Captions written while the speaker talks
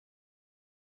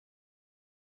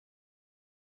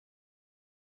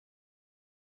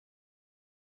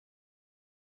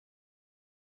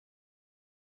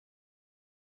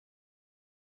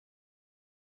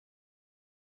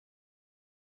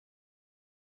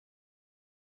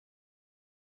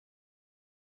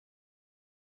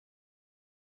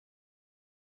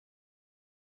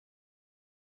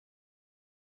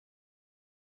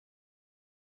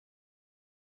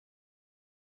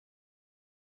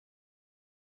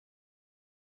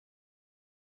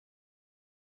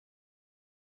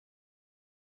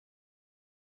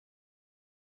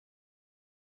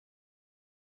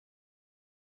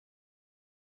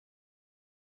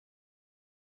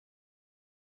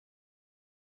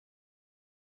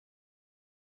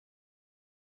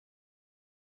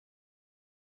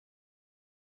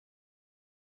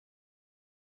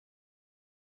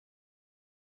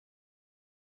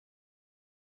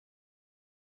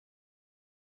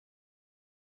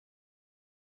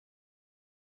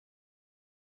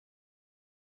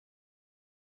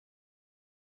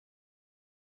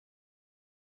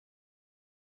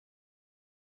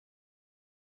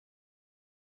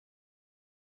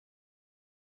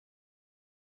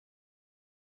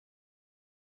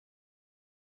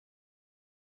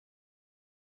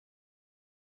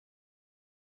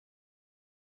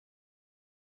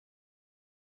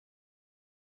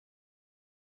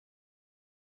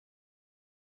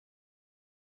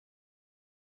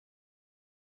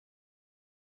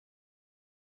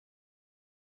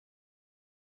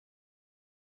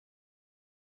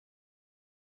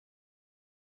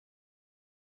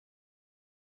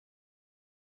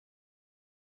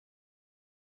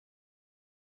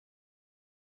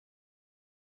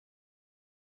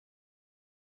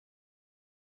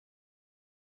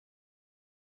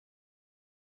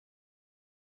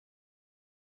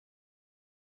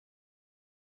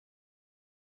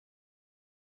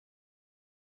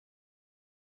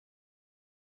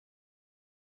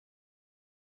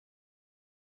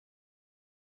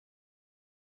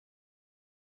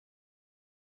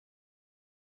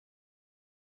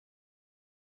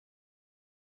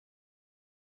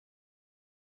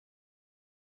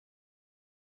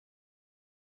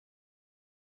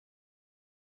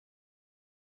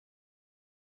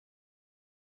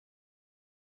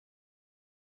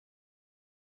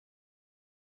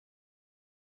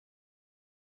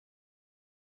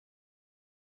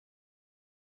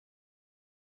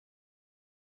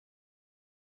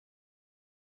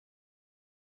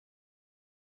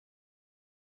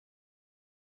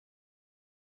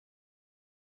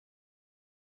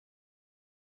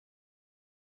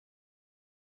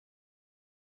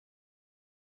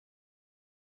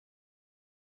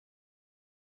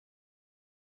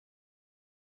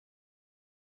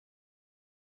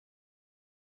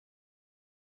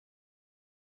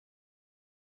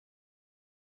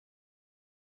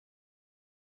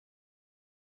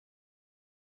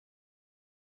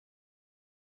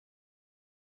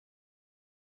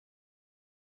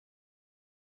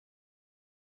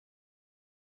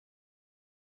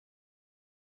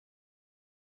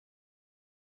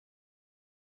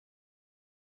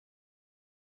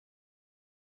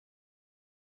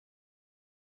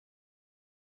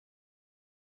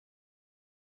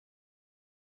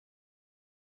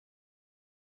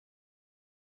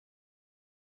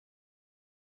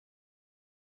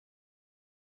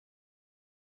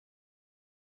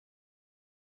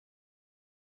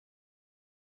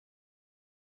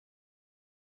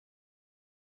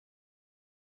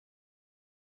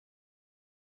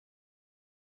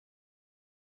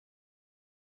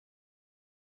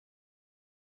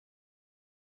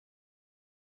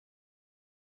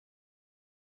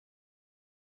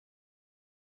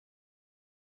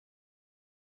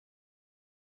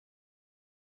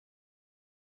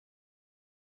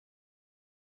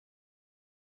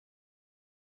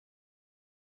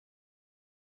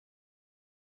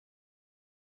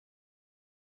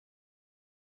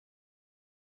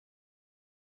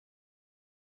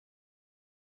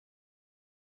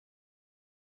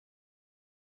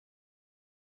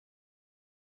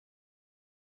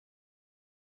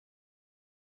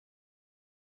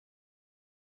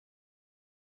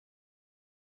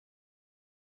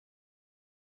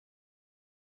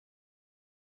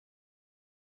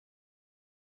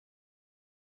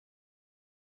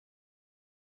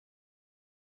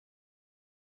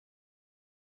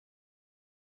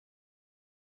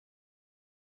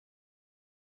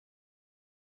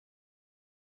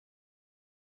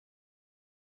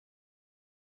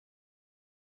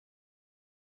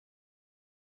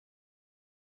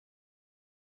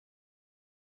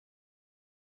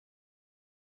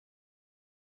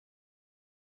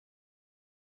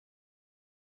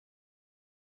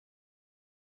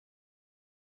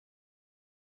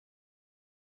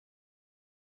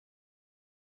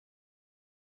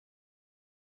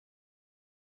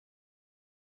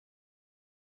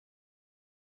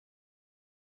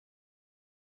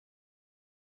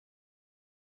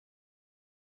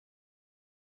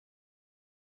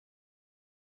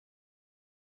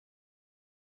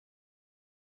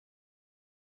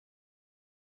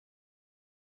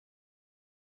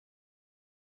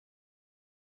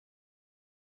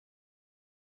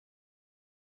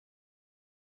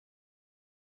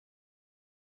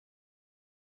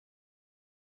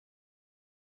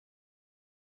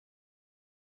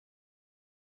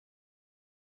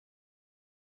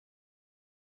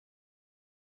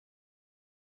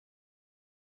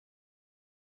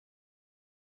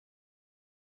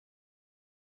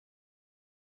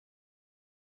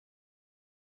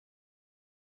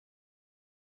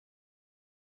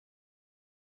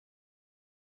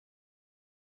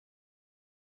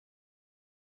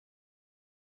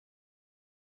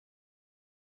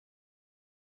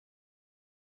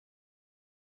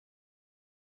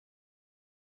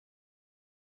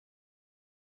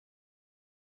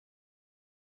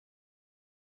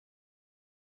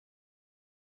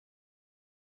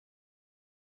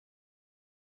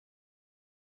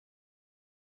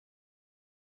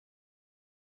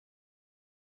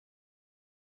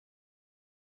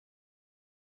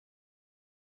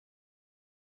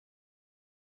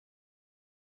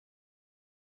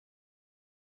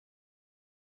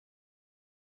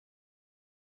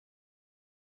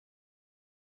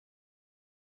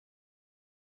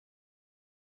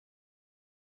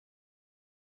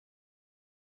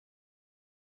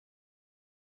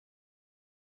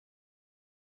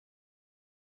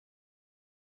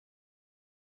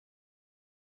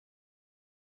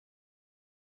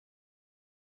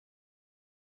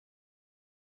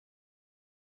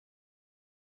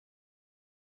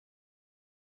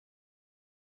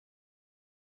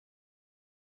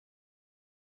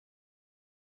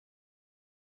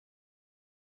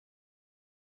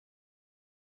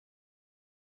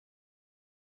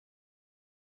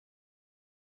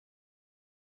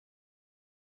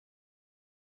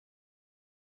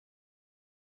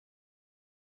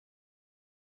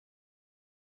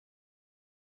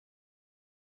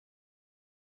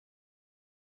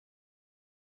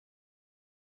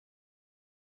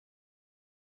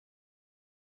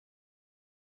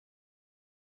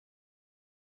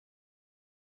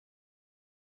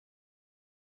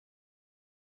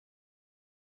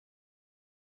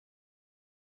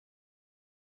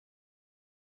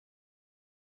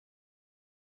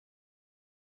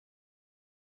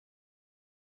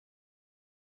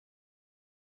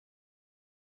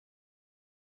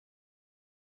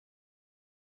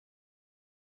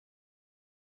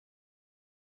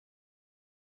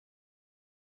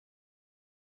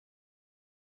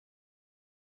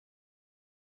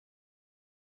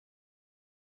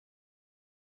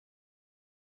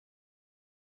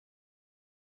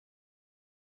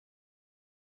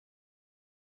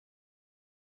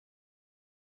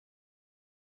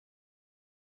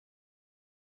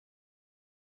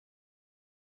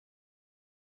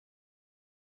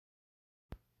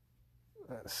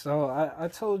So I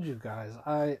told you guys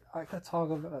I could talk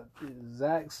about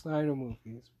Zack Snyder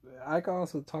movies. I could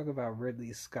also talk about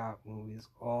Ridley Scott movies.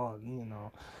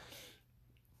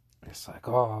 It's like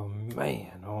oh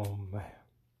man. All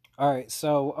right,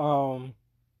 so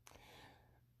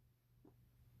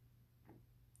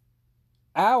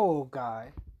Owl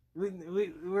Guy.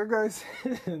 We're going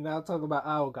to now talk about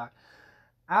Owl Guy.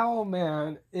 Owl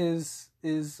Man is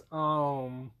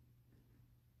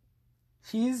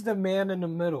he's the man in the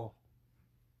middle.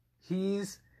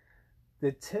 He's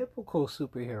the typical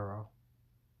superhero,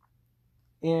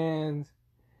 and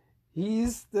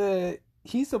he's a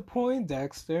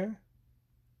Poindexter.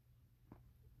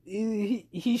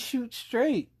 He shoots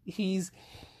straight. He's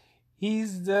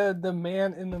the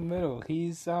man in the middle.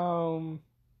 He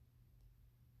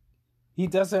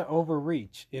doesn't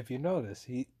overreach. If you notice,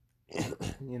 he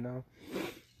you know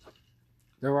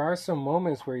there are some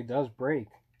moments where he does break.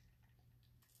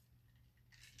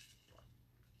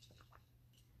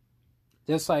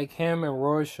 Just like him and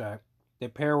Rorschach, they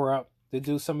pair up to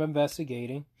do some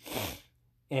investigating,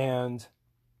 and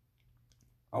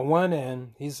on one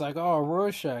end, he's like, "Oh,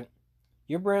 Rorschach,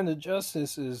 your brand of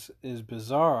justice is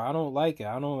bizarre. I don't like it.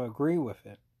 I don't agree with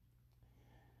it."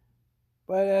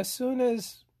 But as soon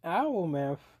as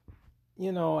Owlman,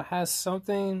 has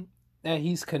something that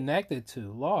he's connected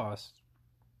to, lost,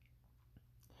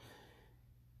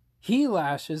 he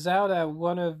lashes out at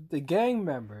one of the gang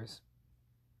members.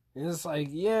 And it's like,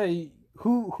 yeah,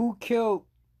 who killed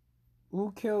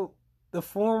the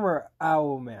former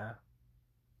Owlman?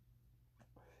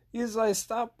 He's like,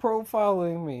 stop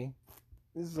profiling me.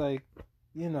 He's like,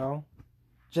 you know,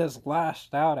 just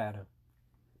lashed out at him.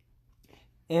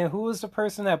 And who was the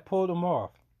person that pulled him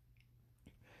off?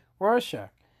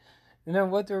 Rorschach. And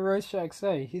then what did Rorschach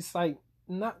say? He's like,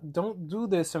 don't do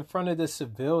this in front of the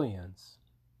civilians.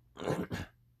 And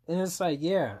it's like,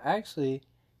 yeah, actually,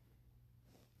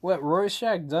 what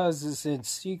Rorschach does is in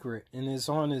secret and is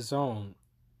on his own.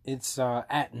 It's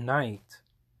at night,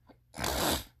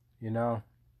 you know.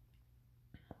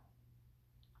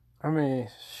 I mean,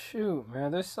 shoot,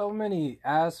 man, there's so many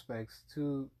aspects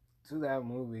to that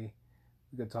movie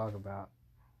we could talk about.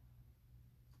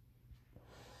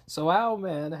 So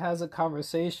Owlman has a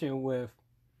conversation with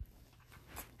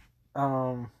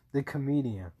the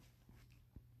comedian.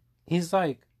 He's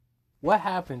like, "What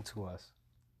happened to us?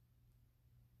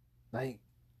 Like,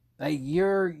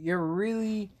 you're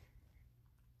really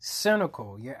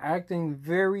cynical. You're acting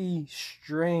very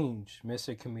strange,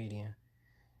 Mr. Comedian."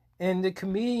 And the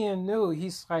comedian knew.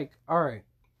 He's like, "All right,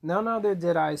 none other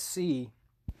did I see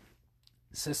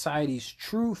society's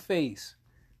true face.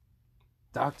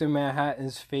 Dr.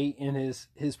 Manhattan's fate and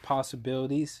his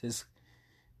possibilities, his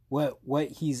what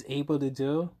he's able to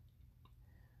do.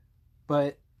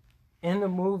 But in the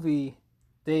movie,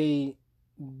 they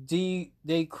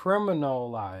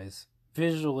criminalize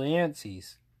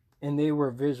vigilantes, and they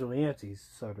were vigilantes,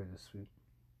 so to speak.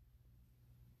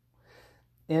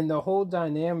 And the whole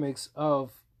dynamics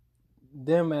of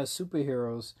them as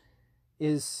superheroes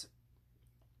is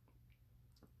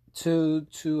to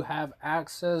have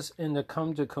access and to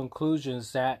come to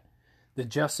conclusions that the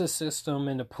justice system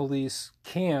and the police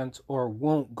can't or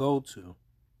won't go to.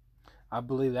 I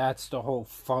believe that's the whole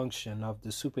function of the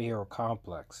superhero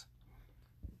complex.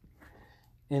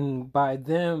 And by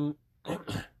them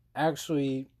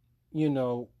actually,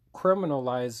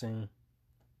 criminalizing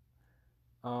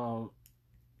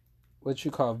what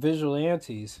you call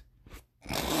vigilantes,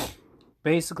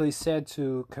 basically said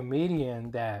to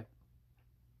comedian that,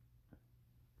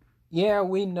 yeah,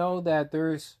 we know that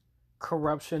there's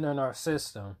corruption in our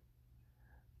system,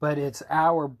 but it's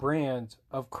our brand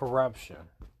of corruption.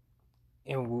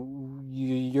 And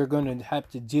you're going to have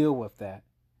to deal with that.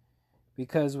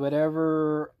 Because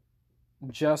whatever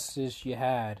justice you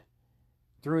had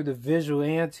through the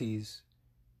vigilantes,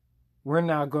 we're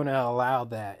not going to allow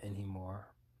that anymore.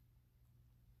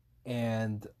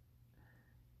 And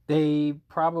they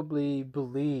probably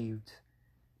believed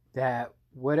that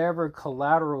whatever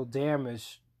collateral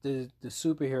damage the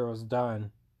superheroes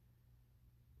done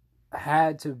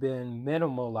had to been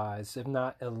minimalized, if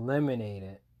not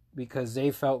eliminated, because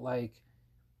they felt like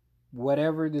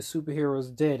whatever the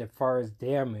superheroes did as far as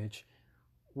damage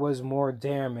was more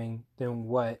damning than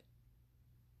what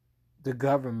the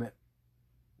government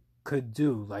could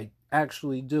do, like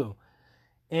actually do.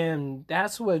 And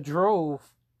that's what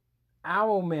drove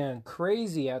Owlman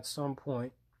crazy at some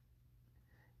point,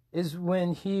 is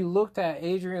when he looked at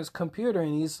Adrian's computer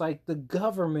and he's like, the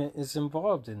government is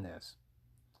involved in this.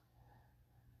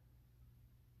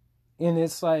 And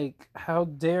it's like, how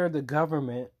dare the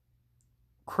government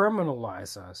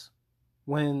criminalize us?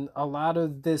 when a lot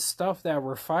of this stuff that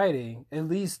we're fighting, at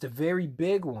least the very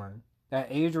big one that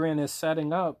Adrian is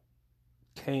setting up,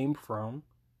 came from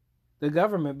the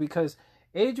government, because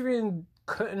Adrian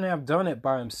couldn't have done it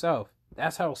by himself.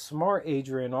 That's how smart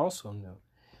Adrian also knew.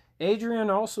 Adrian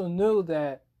also knew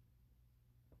that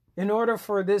in order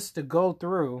for this to go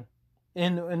through,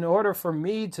 in order for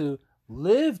me to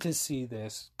live to see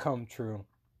this come true,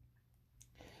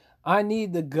 I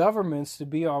need the governments to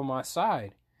be on my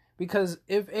side. Because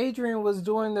if Adrian was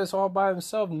doing this all by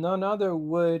himself, none other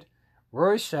would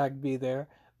Rorschach be there,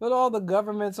 but all the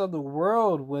governments of the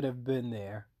world would have been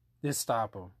there to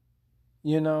stop him.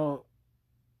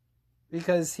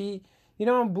 Because he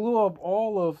blew up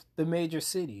all of the major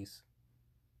cities.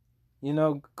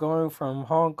 Going from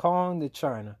Hong Kong to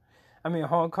China. I mean,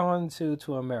 Hong Kong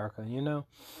to America,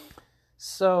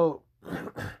 So,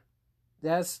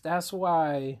 that's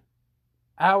why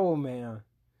Owlman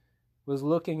was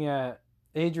looking at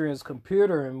Adrian's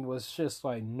computer and was just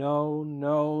like, no,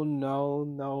 no, no,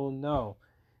 no, no.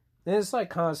 And it's like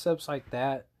concepts like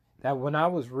that when I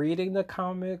was reading the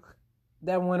comic,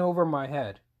 that went over my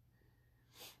head.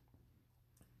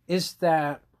 It's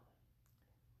that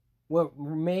what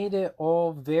made it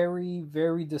all very,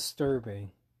 very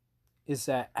disturbing is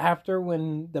that after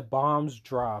when the bombs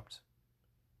dropped,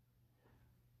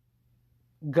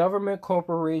 government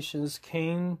corporations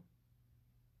came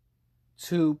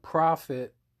to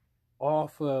profit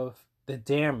off of the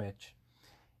damage.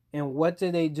 And what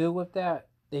did they do with that?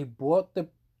 They bought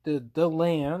the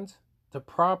land, the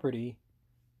property,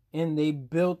 and they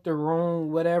built their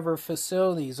own whatever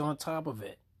facilities on top of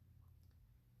it.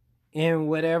 And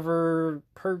whatever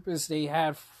purpose they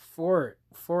had for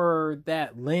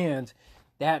that land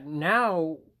that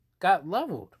now got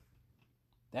leveled.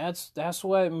 That's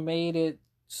what made it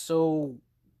so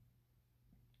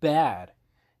bad.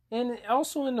 And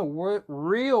also in the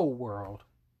real world,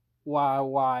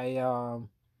 why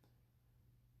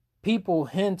people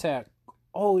hint at,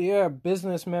 oh yeah,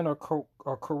 businessmen are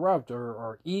corrupt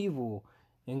or evil,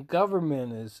 and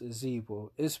government is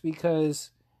evil. It's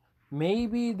because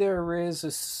maybe there is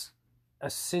a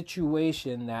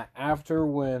situation that after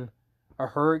when a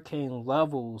hurricane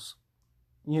levels,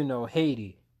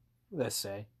 Haiti, let's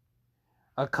say,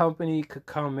 a company could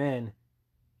come in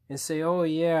and say, oh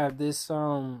yeah, this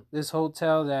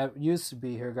hotel that used to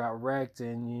be here got wrecked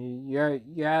and you're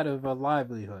out of a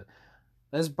livelihood.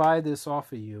 Let's buy this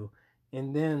off of you,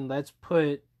 and then let's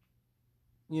put,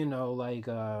 like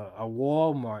a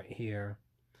Walmart here.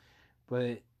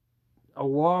 But a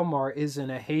Walmart isn't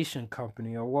a Haitian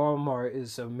company. A Walmart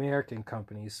is an American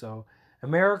company. So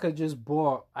America just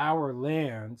bought our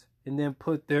land and then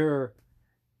put their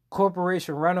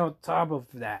corporation right on top of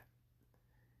that.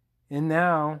 And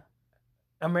now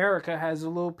America has a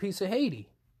little piece of Haiti.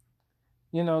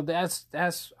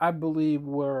 That's I believe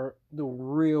where the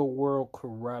real world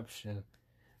corruption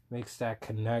makes that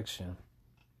connection.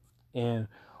 And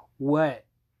what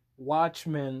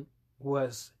Watchmen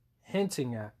was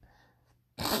hinting at.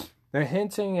 They're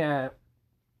hinting at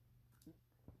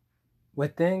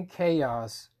within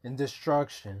chaos and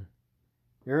destruction,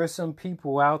 there are some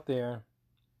people out there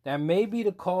that may be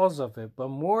the cause of it, but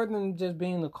more than just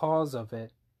being the cause of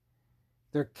it,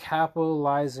 they're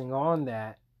capitalizing on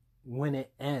that when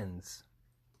it ends.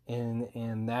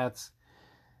 And that's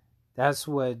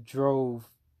what drove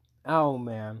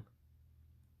Owlman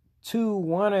to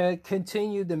want to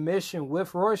continue the mission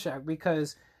with Rorschach,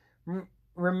 because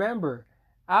remember,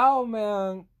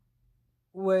 Owlman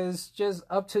was just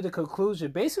up to the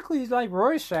conclusion, basically like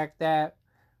Rorschach, that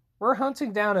we're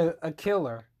hunting down a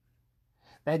killer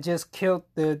that just killed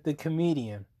the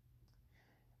comedian.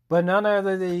 But none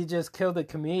other than he just killed the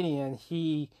comedian,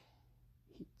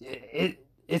 it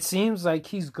seems like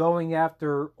he's going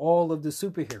after all of the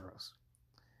superheroes.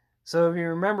 So if you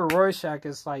remember, Rorschach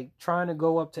is like trying to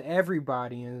go up to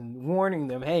everybody and warning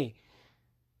them, hey,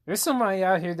 there's somebody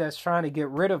out here that's trying to get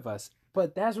rid of us.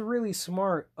 But that's really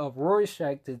smart of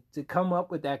Rorschach to come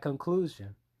up with that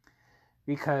conclusion.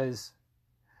 Because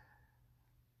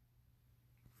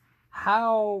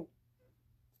how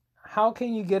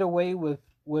can you get away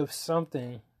with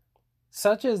something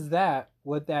such as that,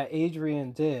 what that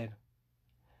Adrian did,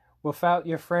 without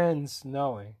your friends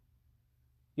knowing?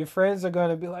 Your friends are going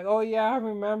to be like, oh yeah, I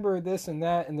remember this and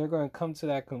that, and they're going to come to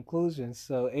that conclusion.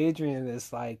 So Adrian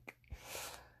is like,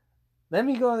 let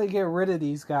me go and get rid of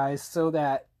these guys so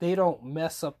that they don't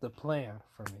mess up the plan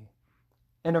for me.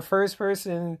 And the first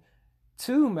person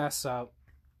to mess up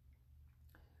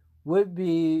would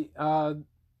be, I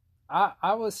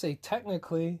would say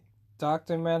technically,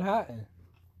 Dr. Manhattan.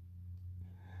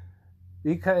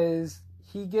 Because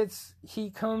he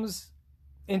comes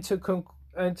into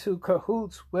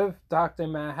cahoots with Dr.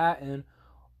 Manhattan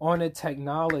on a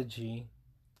technology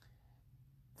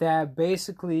that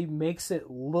basically makes it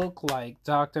look like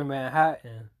Dr.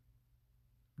 Manhattan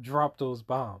dropped those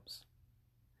bombs.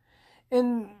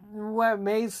 And what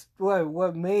made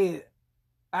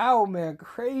Owlman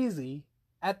crazy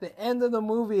at the end of the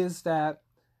movie is that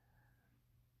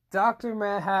Dr.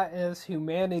 Manhattan's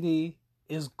humanity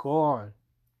is gone.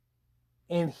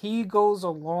 And he goes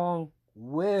along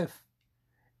with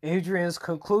Adrian's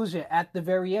conclusion at the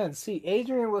very end. See,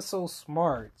 Adrian was so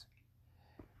smart.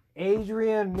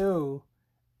 Adrian knew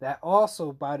that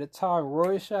also by the time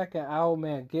Rorschach and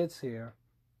Owlman gets here,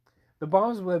 the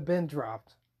bombs would have been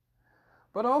dropped.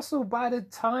 But also by the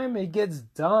time it gets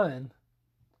done,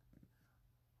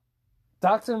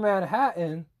 Dr.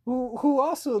 Manhattan, who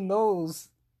also knows,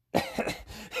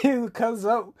 he comes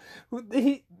up,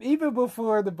 even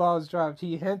before the bombs dropped,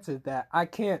 he hinted that I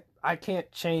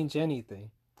can't change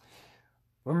anything.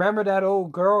 Remember that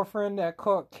old girlfriend that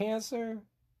caught cancer?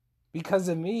 Because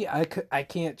of me, I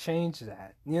can't change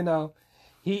that. You know,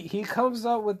 he comes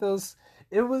up with those.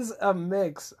 It was a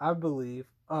mix, I believe,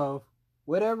 of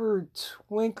whatever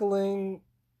twinkling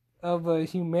of a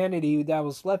humanity that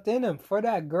was left in him for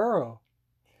that girl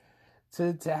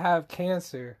to have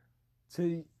cancer,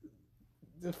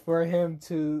 for him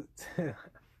to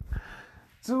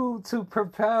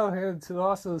propel him to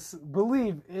also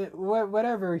believe it,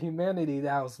 whatever humanity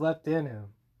that was left in him,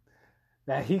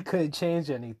 that he couldn't change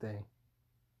anything.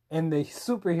 And the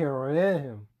superhero in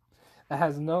him that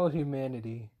has no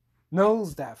humanity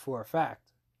knows that for a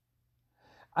fact.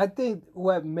 I think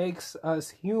what makes us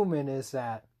human is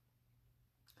that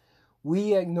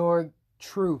we ignore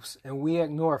truths and we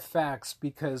ignore facts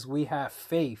because we have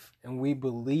faith and we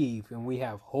believe and we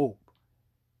have hope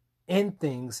in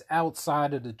things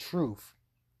outside of the truth.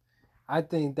 I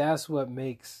think that's what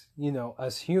makes,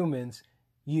 us humans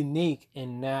unique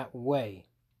in that way,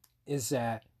 is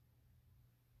that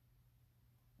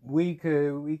we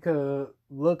could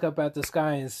look up at the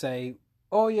sky and say,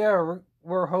 oh yeah,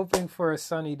 we're hoping for a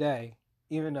sunny day,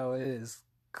 even though it is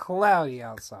cloudy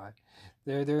outside.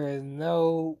 There is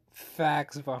no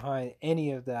facts behind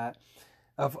any of that,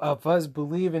 of us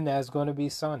believing that it's going to be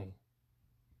sunny.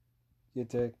 You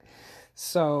dig?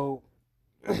 So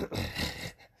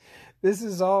this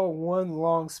is all one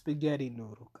long spaghetti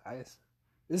noodle, guys.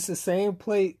 It's the same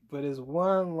plate, but it's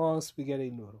one long spaghetti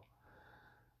noodle.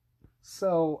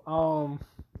 So,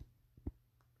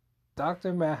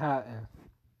 Dr. Manhattan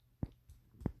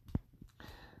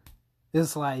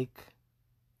is like,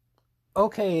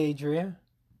 okay, Adrian,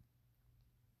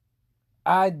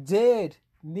 I did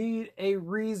need a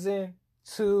reason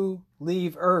to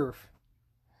leave Earth.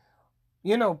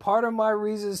 Part of my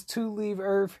reasons to leave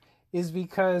Earth is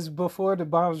because before the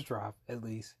bombs drop, at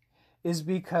least, is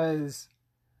because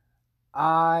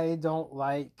I don't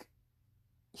like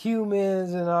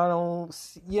humans and I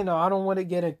don't want to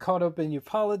get caught up in your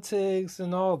politics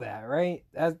and all that, right?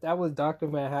 That was Dr.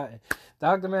 Manhattan.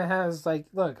 Dr. Manhattan's like,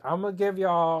 look, I'm going to give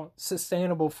y'all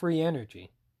sustainable free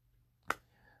energy.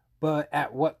 But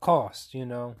at what cost,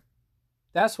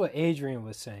 That's what Adrian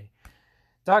was saying.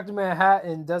 Dr.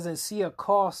 Manhattan doesn't see a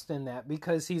cost in that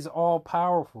because he's all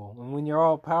powerful. And when you're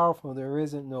all powerful, there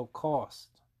isn't no cost.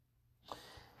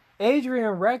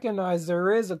 Adrian recognized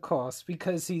there is a cost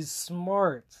because he's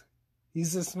smart.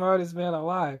 He's the smartest man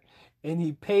alive. And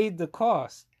he paid the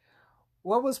cost.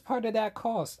 What was part of that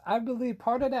cost? I believe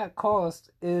part of that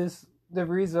cost is the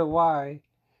reason why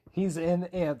he's in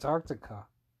Antarctica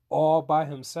all by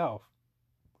himself.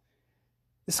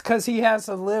 It's because he has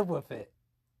to live with it.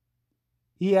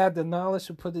 He had the knowledge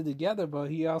to put it together,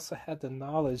 but he also had the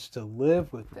knowledge to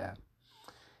live with that.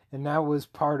 And that was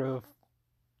part of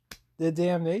the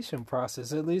damnation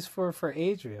process, at least for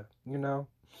Adrian,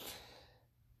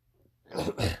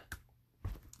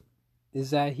 is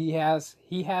that he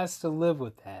has to live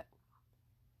with that.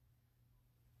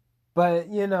 But,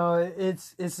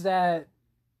 it's that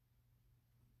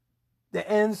the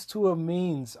ends to a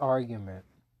means argument.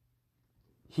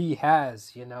 He has,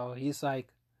 he's like,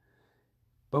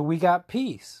 but we got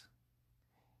peace.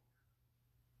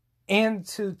 And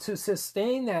to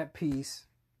sustain that peace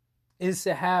is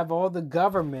to have all the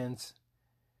governments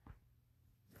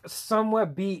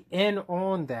somewhat be in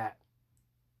on that.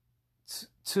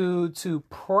 To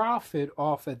profit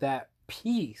off of that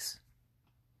peace.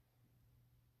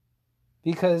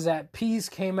 Because that peace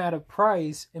came at a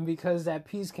price, and because that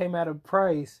peace came at a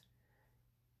price,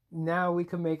 now we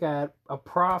can make a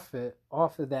profit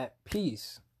off of that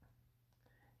peace.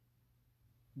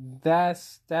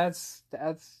 That's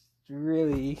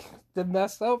really the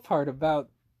messed up part about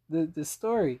the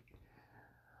story.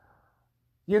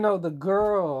 The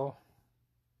girl,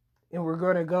 and we're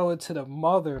going to go into the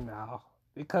mother now,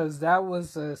 because that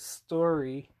was a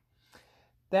story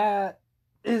that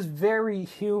is very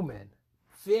human.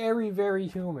 Very, very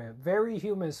human. Very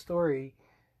human story.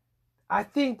 I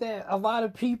think that a lot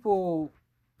of people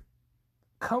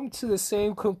come to the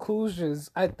same conclusions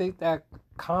I think that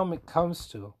comic comes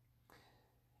to.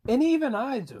 And even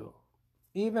I do.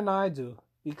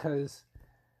 Because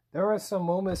there are some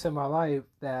moments in my life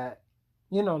that,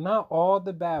 not all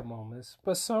the bad moments,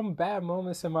 but some bad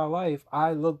moments in my life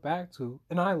I look back to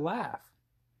and I laugh.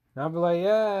 And I'll be like,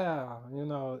 yeah,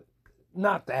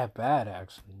 not that bad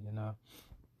actually.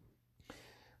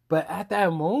 But at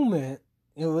that moment,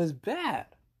 it was bad.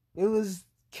 It was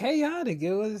chaotic.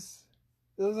 It was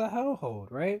a hellhole,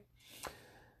 right?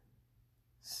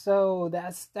 So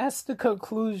that's the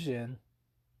conclusion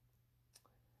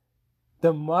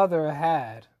the mother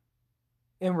had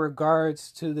in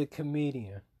regards to the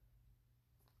comedian.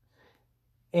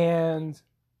 And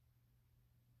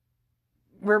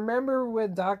remember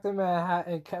when Dr.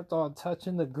 Manhattan kept on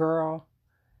touching the girl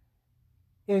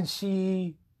and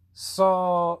she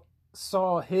saw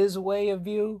his way of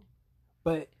view,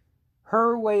 but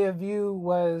her way of view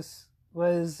was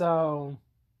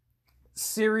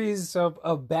series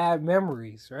of bad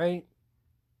memories, right?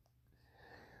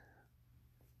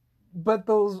 But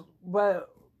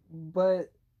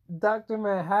Dr.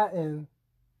 Manhattan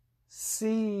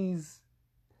sees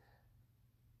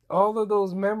all of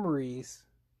those memories,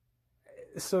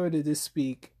 so to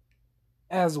speak,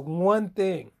 as one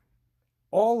thing.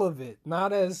 All of it,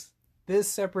 not as this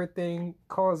separate thing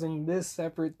causing this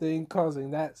separate thing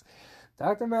causing that.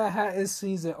 Dr. Manhattan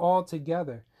sees it all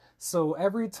together. So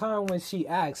every time when she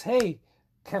asks, hey,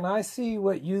 can I see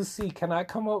what you see? Can I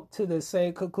come up to the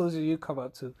same conclusion you come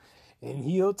up to? And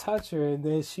he'll touch her, and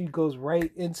then she goes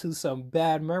right into some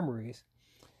bad memories.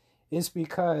 It's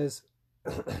because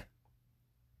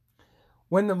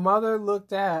when the mother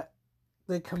looked at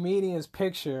the comedian's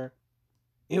picture,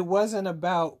 it wasn't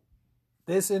about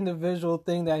this individual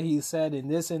thing that he said and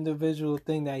this individual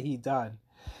thing that he done.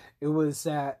 It was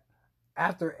that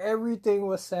after everything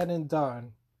was said and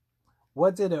done,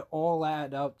 what did it all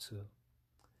add up to?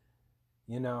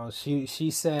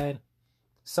 She said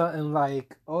something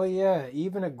like, oh yeah,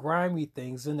 even the grimy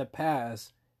things in the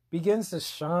past begins to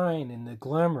shine in the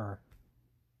glimmer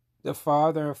the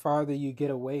farther and farther you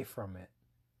get away from it.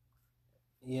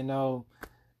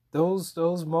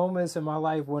 Those moments in my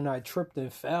life when I tripped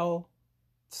and fell,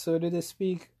 so to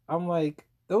speak, I'm like,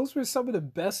 those were some of the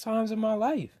best times in my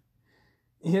life,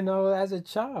 as a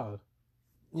child.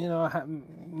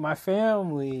 My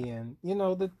family and,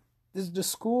 the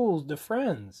schools, the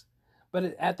friends.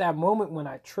 But at that moment when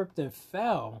I tripped and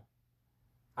fell,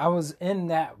 I was in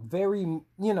that very,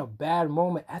 bad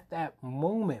moment at that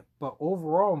moment. But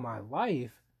overall, my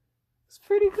life is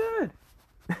pretty good.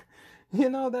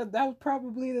 That was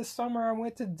probably the summer I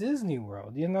went to Disney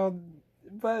World,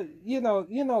 But,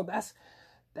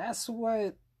 that's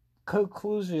what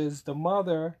conclusions the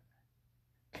mother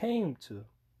came to.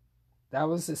 That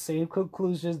was the same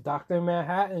conclusions Dr.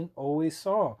 Manhattan always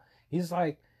saw. He's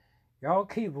like, y'all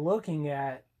keep looking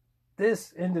at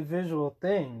this individual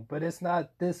thing, but it's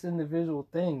not this individual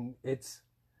thing. It's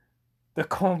the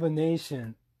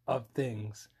combination of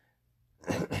things.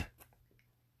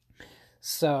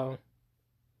 So,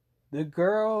 the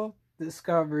girl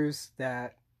discovers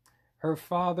that her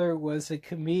father was a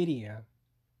comedian.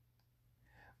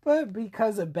 But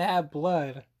because of bad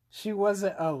blood, she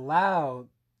wasn't allowed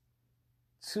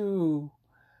to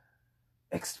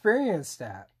experience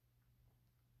that.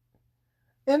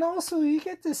 And also, you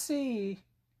get to see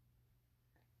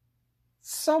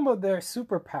some of their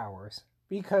superpowers.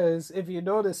 Because if you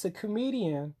notice, a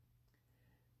comedian,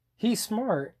 he's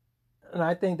smart. And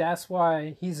I think that's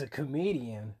why he's a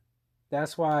comedian.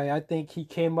 That's why I think he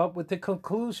came up with the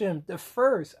conclusion the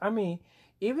first. I mean,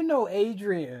 even though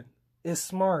Adrian is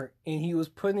smart and he was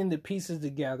putting the pieces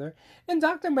together, and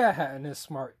Dr. Manhattan is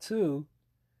smart too,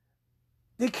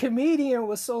 the comedian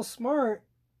was so smart,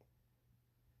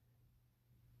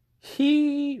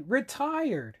 he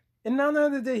retired. And not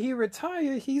only did he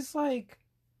retire, he's like,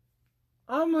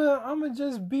 I'm a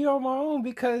just be on my own,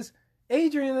 because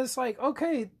Adrian is like,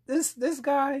 okay, this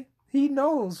guy, he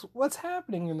knows what's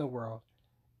happening in the world.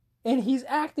 And he's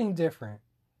acting different.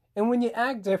 And when you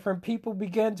act different, people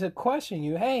begin to question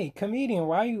you. Hey, comedian,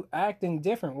 why are you acting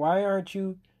different? Why aren't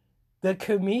you the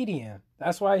comedian?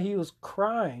 That's why he was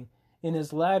crying in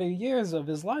his latter years of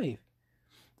his life.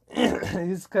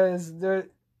 It's because there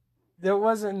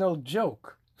wasn't no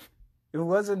joke. It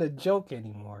wasn't a joke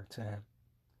anymore to him.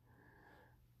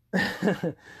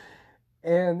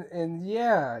 and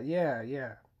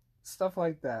yeah. Stuff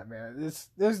like that, man.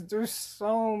 There's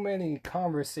so many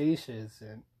conversations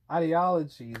and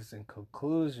ideologies and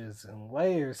conclusions and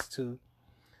layers to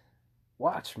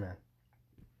Watchmen.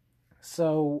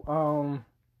 So,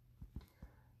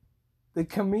 the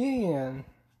comedian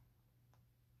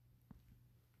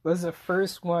was the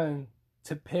first one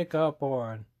to pick up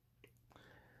on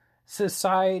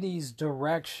society's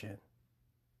direction.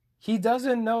 He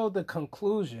doesn't know the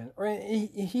conclusion, or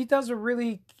he doesn't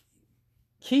really.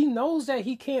 He knows that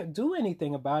he can't do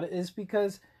anything about it. Is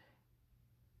because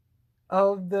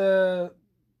of the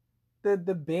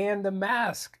ban the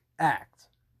mask act.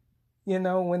 You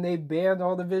know, when they banned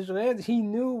all the visual aids, he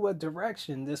knew what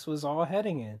direction this was all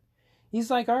heading in. He's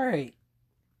like, all right,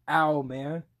 ow,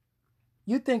 man.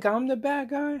 You think I'm the bad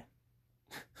guy?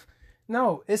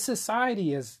 No, it's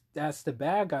society that's the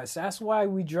bad guys. That's why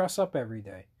we dress up every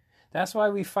day. That's why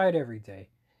we fight every day.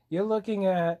 You're looking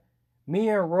at me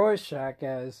and Rorschach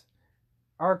as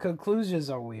our conclusions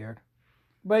are weird.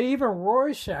 But even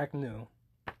Rorschach knew.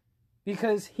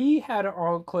 Because he had an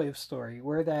enclave story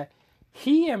where that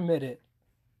he admitted,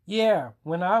 yeah,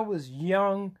 when I was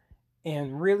young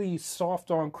and really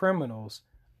soft on criminals,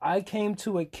 I came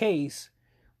to a case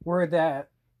where that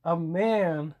a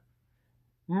man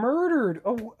murdered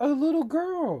a little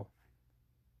girl.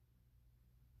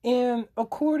 And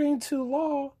according to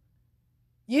law,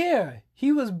 yeah,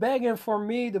 he was begging for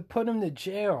me to put him to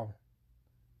jail.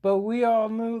 But we all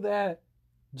knew that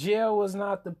jail was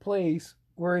not the place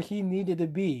where he needed to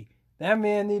be. That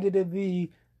man needed to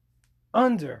be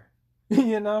under,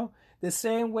 the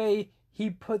same way he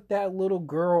put that little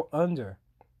girl under.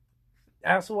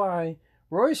 That's why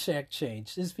Rorschach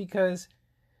changed, is because,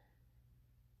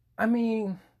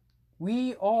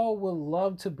 we all would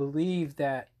love to believe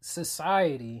that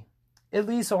society, at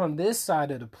least on this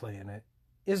side of the planet,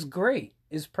 is great,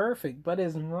 is perfect, but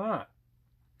it's not.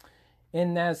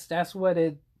 And that's what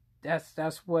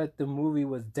the movie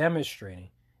was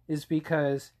demonstrating. Is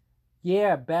because,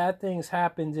 yeah, bad things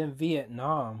happened in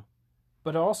Vietnam,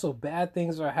 but also bad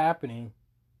things are happening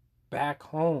back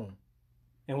home.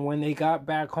 And when they got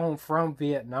back home from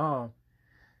Vietnam,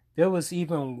 there was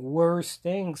even worse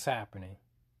things happening.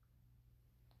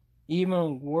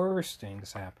 Even worse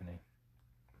things happening.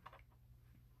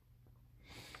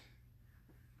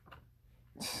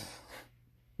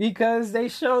 Because they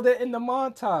showed it in the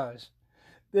montage.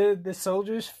 The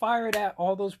soldiers fired at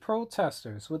all those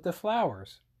protesters with the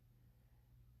flowers.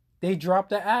 They dropped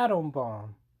the atom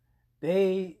bomb.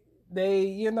 They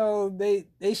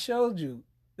showed you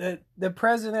that the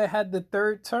president had the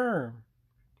third term.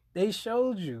 They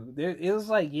showed you. It was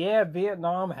like, yeah,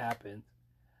 Vietnam happened.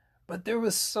 But there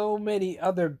was so many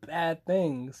other bad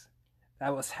things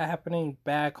that was happening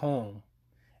back home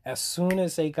as soon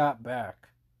as they got back.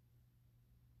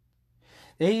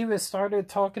 They even started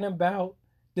talking about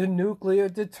the nuclear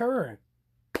deterrent.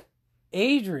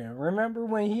 Adrian, remember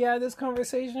when he had this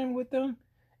conversation with them?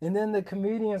 And then the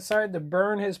comedian started to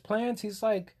burn his plans? He's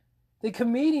like, the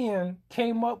comedian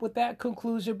came up with that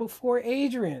conclusion before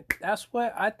Adrian. That's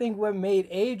what I think what made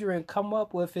Adrian come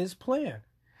up with his plan.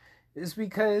 Is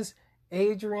because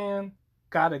Adrian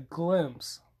got a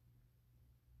glimpse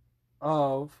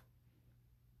of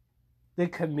the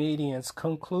comedian's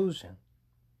conclusion.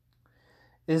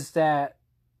 Is that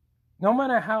no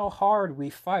matter how hard we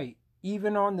fight,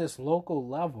 even on this local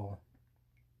level,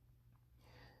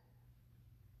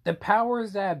 the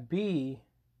powers that be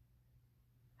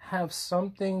have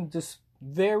something just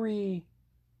very.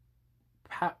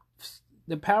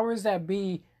 The powers that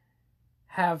be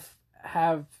have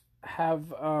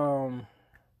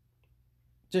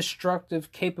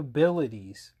destructive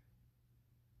capabilities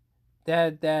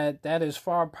that is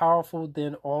far powerful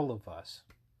than all of us.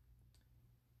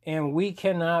 And we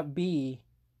cannot be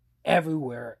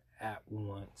everywhere at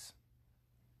once.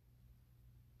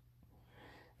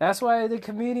 That's why the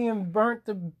comedian burnt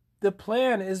the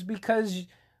plan, is because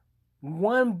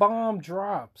one bomb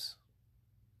drops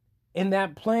and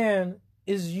that plan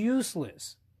is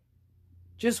useless.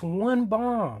 Just one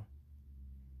bomb.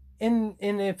 And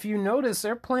if you notice,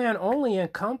 their plan only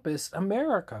encompassed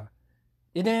America.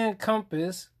 It didn't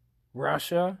encompass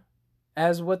Russia,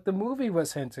 as what the movie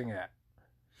was hinting at.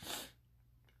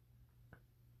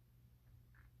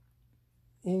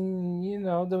 And,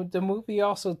 the movie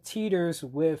also teeters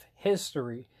with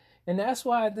history. And that's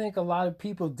why I think a lot of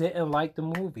people didn't like the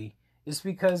movie. It's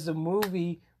because the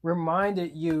movie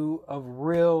reminded you of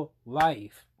real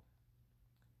life.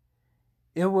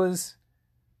 It was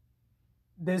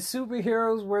the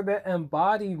superheroes were the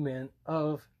embodiment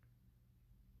of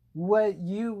what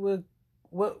you would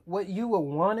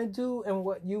want to do and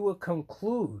what you would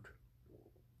conclude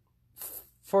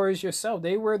for yourself.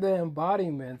 They were the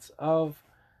embodiments of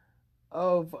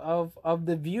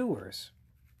the viewers,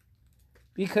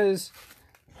 because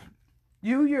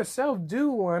you yourself do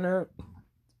want to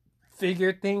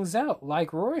figure things out,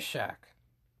 like Rorschach.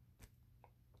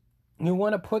 You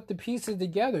want to put the pieces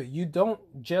together. You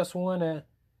don't just want to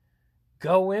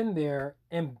go in there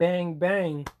and bang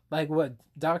bang like what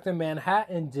Dr.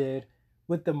 Manhattan did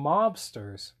with the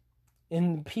mobsters.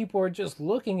 And people are just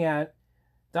looking at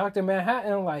Dr.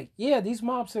 Manhattan like, yeah, these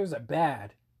mobsters are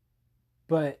bad.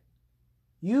 But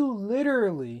you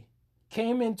literally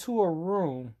came into a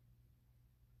room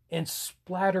and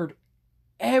splattered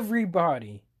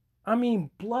everybody. I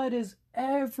mean, blood is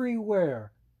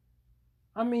everywhere.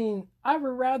 I mean, I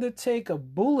would rather take a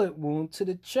bullet wound to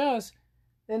the chest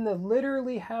than to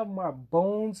literally have my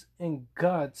bones and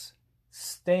guts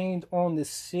stained on the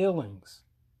ceilings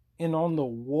and on the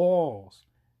walls.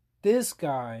 This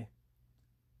guy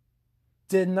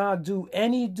did not do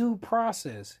any due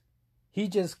process. He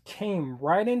just came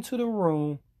right into the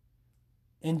room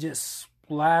and just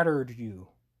splattered you.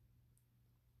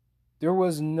 There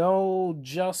was no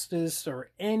justice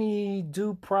or any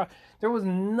due process. There was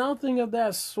nothing of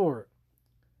that sort.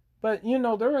 But,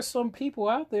 there are some people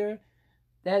out there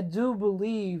that do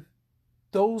believe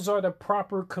those are the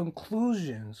proper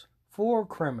conclusions for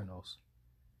criminals.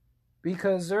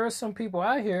 Because there are some people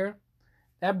out here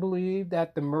that believe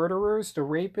that the murderers, the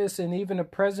rapists, and even the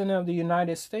President of the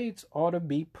United States ought to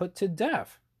be put to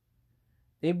death.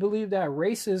 They believe that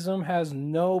racism has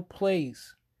no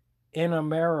place in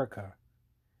America,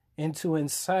 and to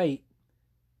incite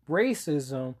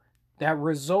racism that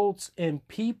results in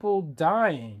people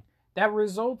dying, that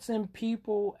results in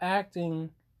people acting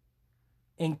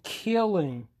and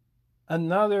killing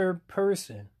another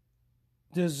person,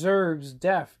 deserves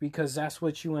death, because that's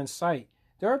what you incite.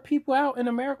 There are people out in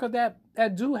America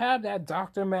that do have that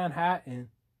Dr. Manhattan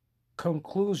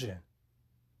conclusion.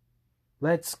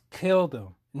 Let's kill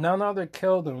them. None other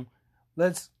kill them.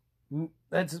 Let's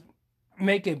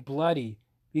make it bloody,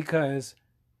 because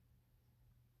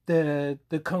the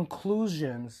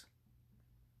conclusions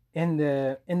and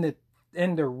the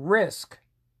risk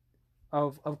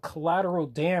of collateral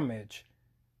damage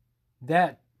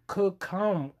that could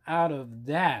come out of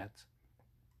that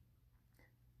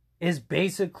is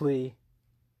basically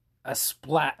a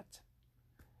splat.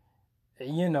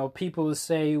 People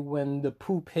say when the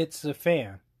poop hits the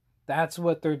fan. That's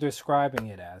what they're describing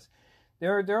it as.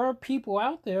 There are people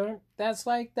out there that's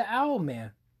like the Owl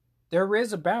Man. There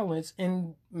is a balance,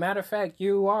 and matter of fact,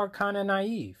 you are kind of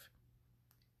naive.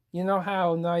 You know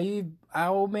how naive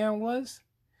Owl Man was?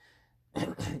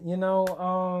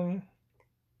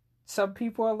 Some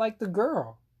people are like the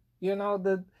girl.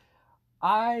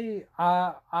 I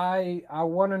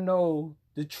want to know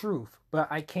the truth, but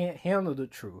I can't handle the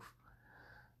truth.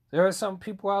 There are some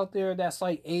people out there that's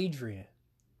like Adrian.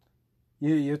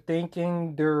 You're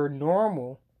thinking they're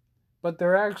normal, but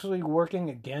they're actually working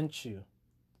against you.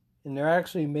 And they're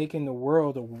actually making the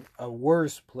world a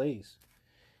worse place.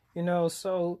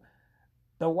 So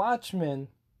the Watchmen,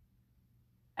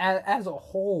 as a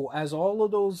whole, as all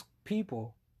of those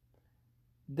people,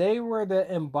 they were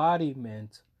the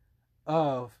embodiment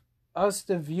of us,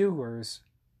 the viewers,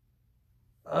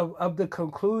 of the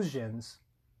conclusions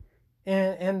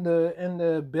and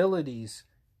the abilities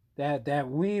that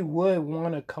we would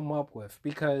want to come up with.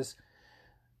 Because,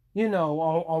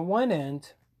 on one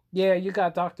end, yeah, you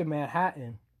got Dr.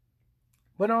 Manhattan,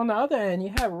 but on the other end,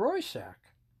 you have Rorschach.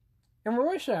 And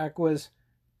Rorschach was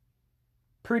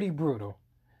pretty brutal.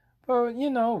 But,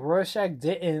 Rorschach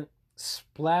didn't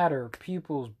splatter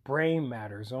people's brain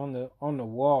matters on the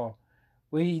wall.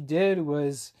 What he did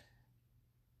was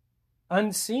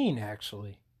unseen,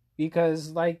 actually.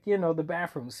 Because, the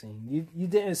bathroom scene, you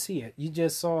didn't see it. You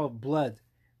just saw blood,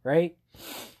 right?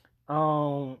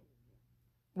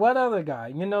 What other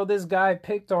guy? This guy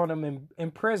picked on him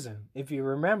in prison, if you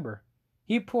remember.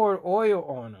 He poured oil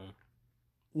on him.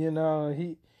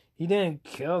 He didn't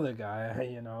kill the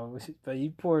guy, but he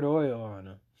poured oil on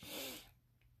him.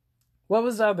 What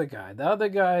was the other guy? The other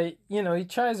guy, he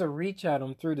tries to reach at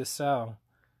him through the cell.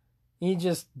 He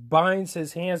just binds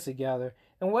his hands together.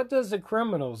 And what does the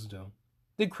criminals do?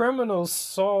 The criminals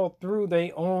saw through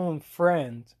their own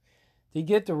friend to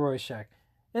get to Rorschach.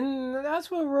 And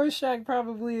that's what Rorschach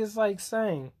probably is like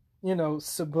saying,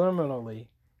 subliminally.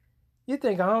 You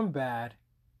think I'm bad.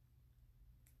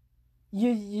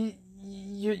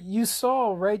 You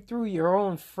saw right through your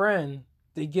own friend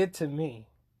to get to me.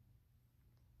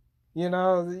 It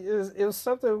was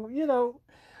something,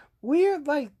 weird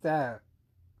like that.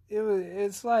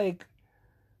 It's like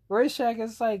Rorschach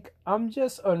is like, I'm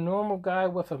just a normal guy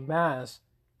with a mask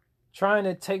trying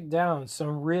to take down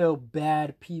some real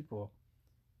bad people.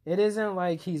 It isn't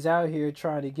like he's out here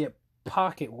trying to get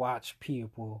pocket watch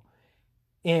people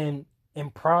and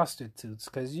prostitutes.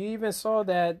 Because you even saw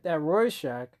that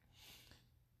Rorschach,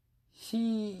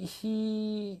 he's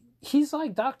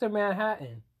like Dr.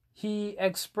 Manhattan. He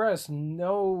expressed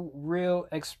no real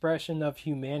expression of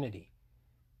humanity.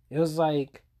 It was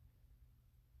like,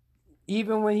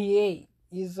 even when he ate,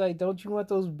 he's like, "Don't you want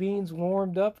those beans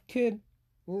warmed up, kid?"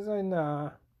 He's like,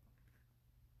 "Nah."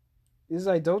 He's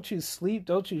like, "Don't you sleep?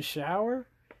 Don't you shower?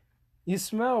 You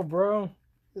smell, bro."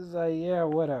 He's like, "Yeah,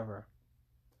 whatever.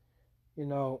 You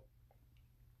know,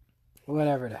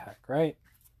 whatever the heck, right?"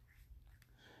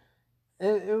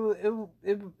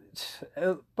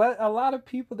 But a lot of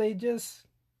people, they just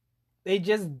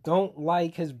don't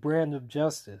like his brand of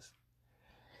justice.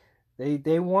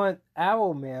 They want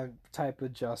Owlman type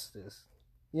of justice.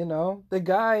 The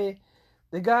guy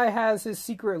has his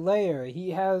secret lair. He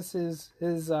has his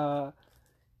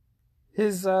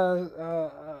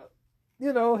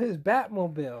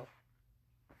Batmobile.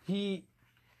 He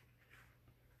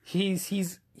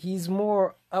he's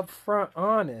more upfront,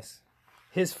 honest.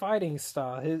 His fighting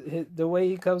style, the way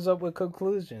he comes up with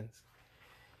conclusions.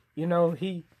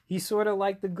 He's sort of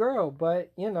like the girl,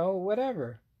 but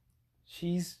whatever.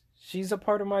 She's a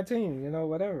part of my team.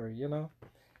 Whatever.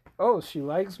 Oh, she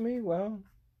likes me. Well,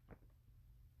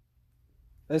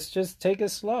 let's just take it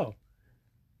slow.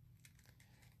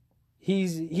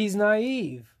 He's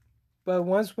naive, but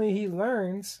when he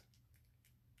learns,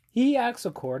 he acts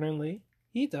accordingly.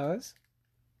 He does,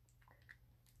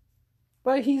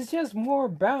 but he's just more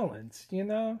balanced. It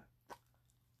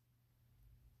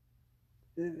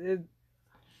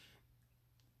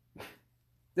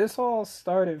This all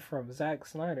started from Zack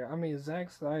Snyder. I mean,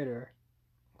 Zack Snyder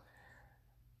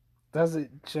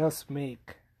doesn't just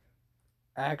make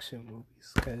action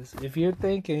movies. Because if you're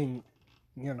thinking,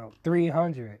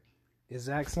 300, if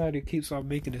Zack Snyder keeps on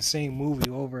making the same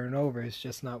movie over and over, it's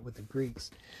just not with the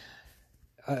Greeks.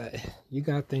 You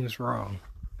got things wrong.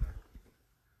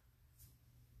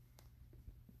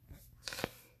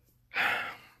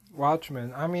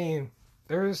 Watchmen. I mean,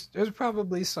 there's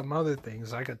probably some other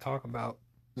things I could talk about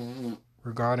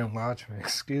regarding Watchmen.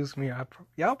 Excuse me,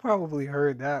 y'all probably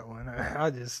heard that one. I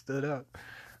just stood up,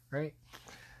 right?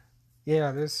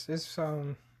 Yeah, there's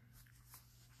some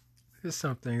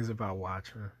things about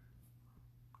Watchmen.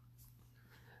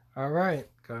 All right,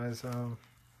 guys. I'll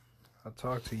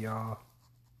talk to y'all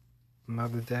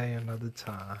another day, another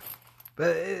time.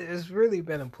 But it's really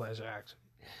been a pleasure, actually.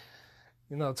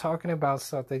 Talking about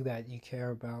something that you care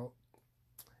about.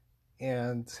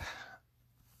 And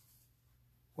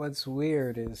what's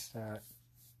weird is that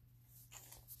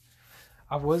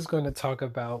I was going to talk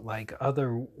about like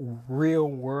other real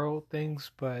world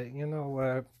things, but you know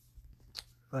what?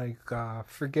 Like,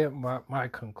 forget my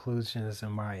conclusions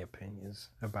and my opinions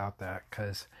about that,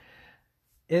 because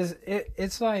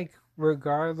it's like,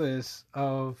 regardless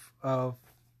of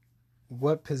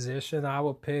what position I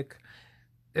would pick,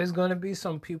 there's gonna be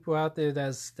some people out there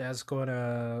that's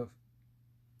gonna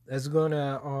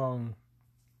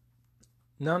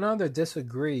none other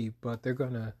disagree, but they're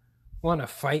gonna want to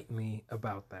fight me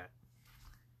about that.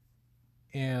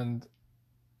 And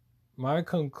my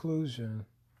conclusion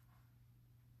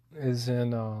is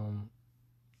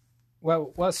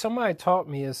what somebody taught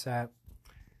me is that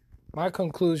my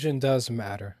conclusion does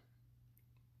matter.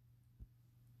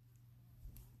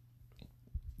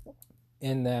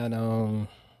 In that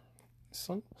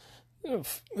some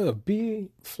a bee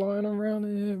flying around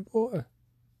in here, boy.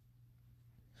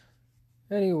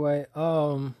 Anyway,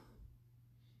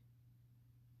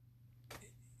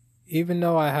 even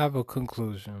though I have a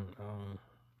conclusion,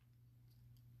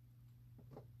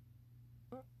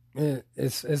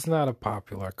 it's not a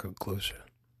popular conclusion.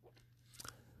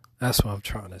 That's what I'm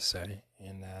trying to say.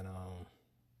 In that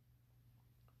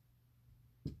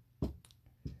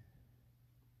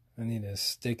I need to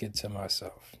stick it to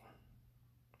myself.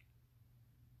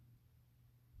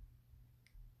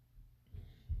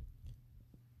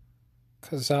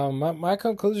 Because my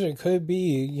conclusion could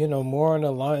be, more on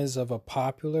the lines of a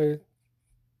popular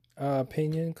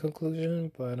opinion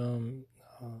conclusion, but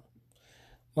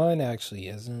mine actually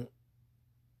isn't.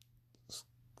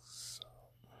 So.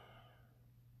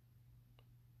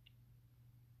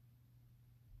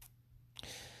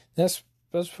 That's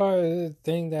probably the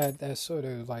thing that sort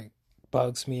of like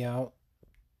bugs me out.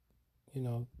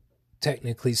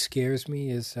 Technically scares me,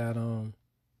 is that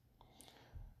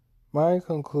my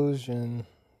conclusion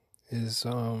is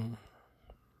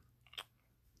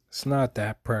it's not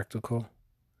that practical.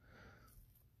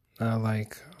 Not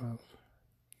like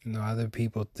other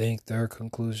people think their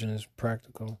conclusion is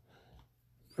practical.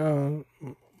 Mine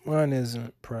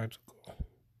isn't practical.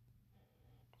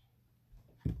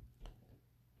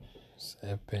 It's an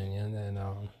opinion, and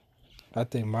I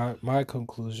think my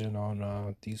conclusion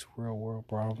on these real world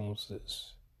problems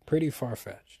is pretty far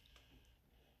fetched.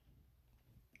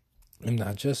 And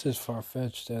not just as far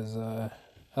fetched as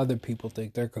other people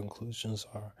think their conclusions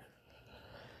are.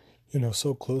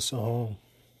 So close to home.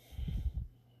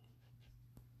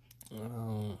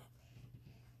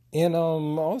 And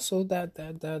also that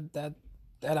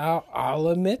I'll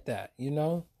admit that,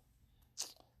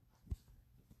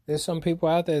 there's some people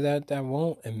out there that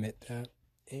won't admit that.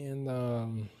 And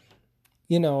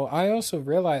I also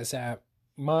realize that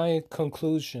my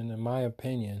conclusion and my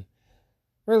opinion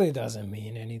really doesn't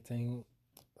mean anything.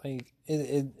 Like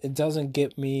it doesn't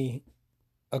get me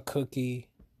a cookie.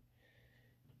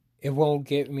 It won't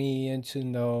get me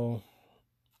into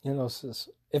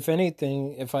if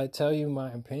anything, if I tell you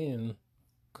my opinion,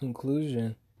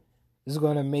 conclusion, it's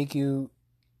going to make you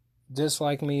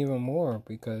dislike me even more,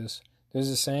 because there's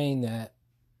a saying that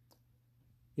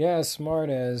you're as smart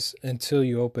as until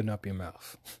you open up your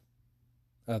mouth.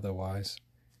 Otherwise,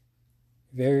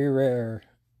 very rare,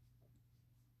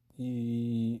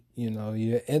 your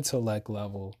intellect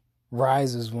level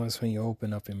rises once when you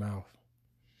open up your mouth.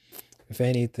 If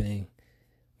anything,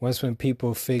 once when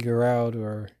people figure out,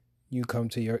 or you come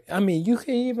to you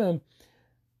can even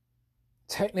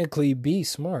technically be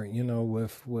smart,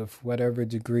 with whatever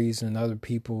degrees, and other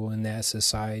people in that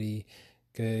society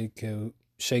could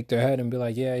shake their head and be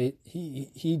like, yeah,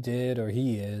 he did, or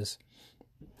he is.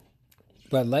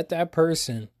 But let that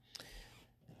person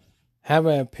have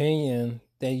an opinion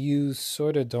that you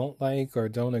sort of don't like or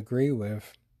don't agree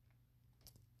with,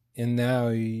 and now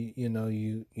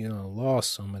you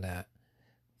lost some of that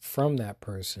from that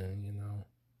person.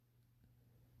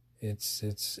 It's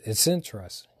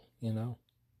interesting,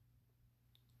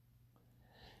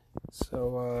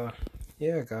 So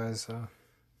yeah, guys,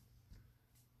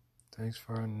 thanks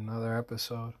for another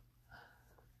episode.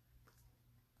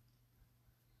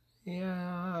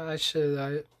 Yeah,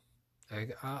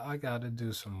 I gotta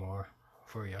do some more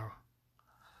for y'all.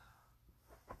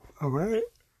 All right.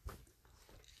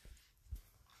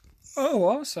 Oh,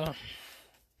 awesome.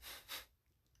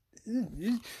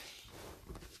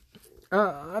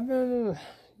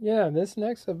 This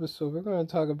next episode we're gonna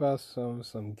talk about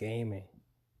some gaming,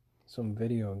 some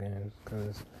video games,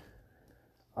 because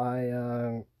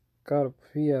I got a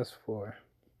PS4,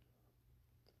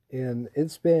 and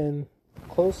it's been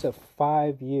close to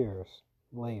 5 years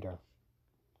later.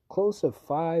 Close to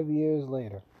 5 years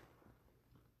later,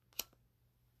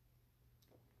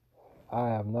 I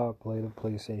have not played a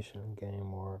PlayStation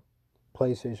game or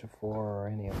PlayStation 4 or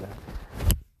any of that.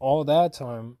 All that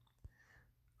time,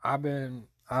 I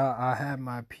had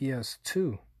my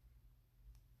PS2,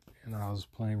 and I was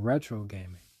playing retro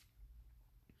gaming.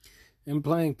 And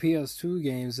playing PS2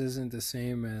 games isn't the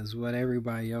same as what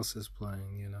everybody else is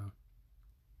playing,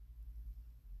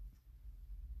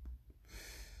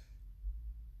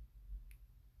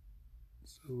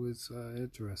 So it's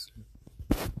interesting.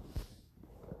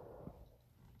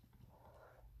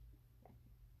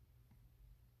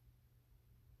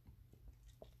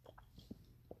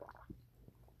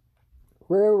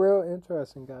 Real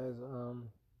interesting, guys.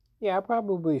 I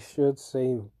probably should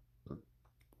save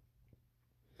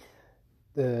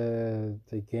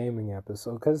the gaming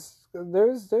episode, because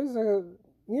there's a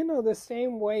the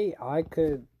same way I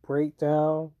could break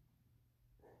down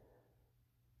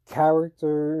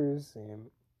characters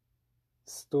and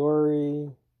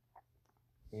story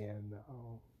and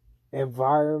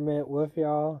environment with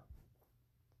y'all.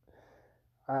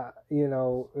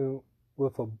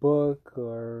 With a book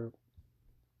or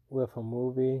with a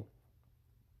movie,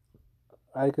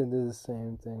 I could do the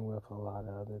same thing with a lot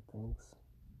of other things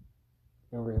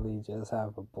and really just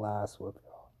have a blast with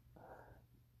y'all.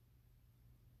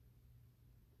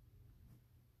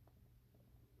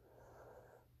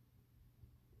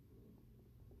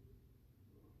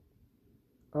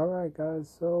 All right,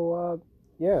 guys. So,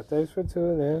 thanks for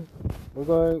tuning in.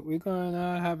 We're going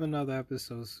to have another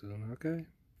episode soon. Okay.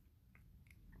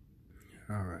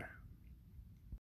 All right.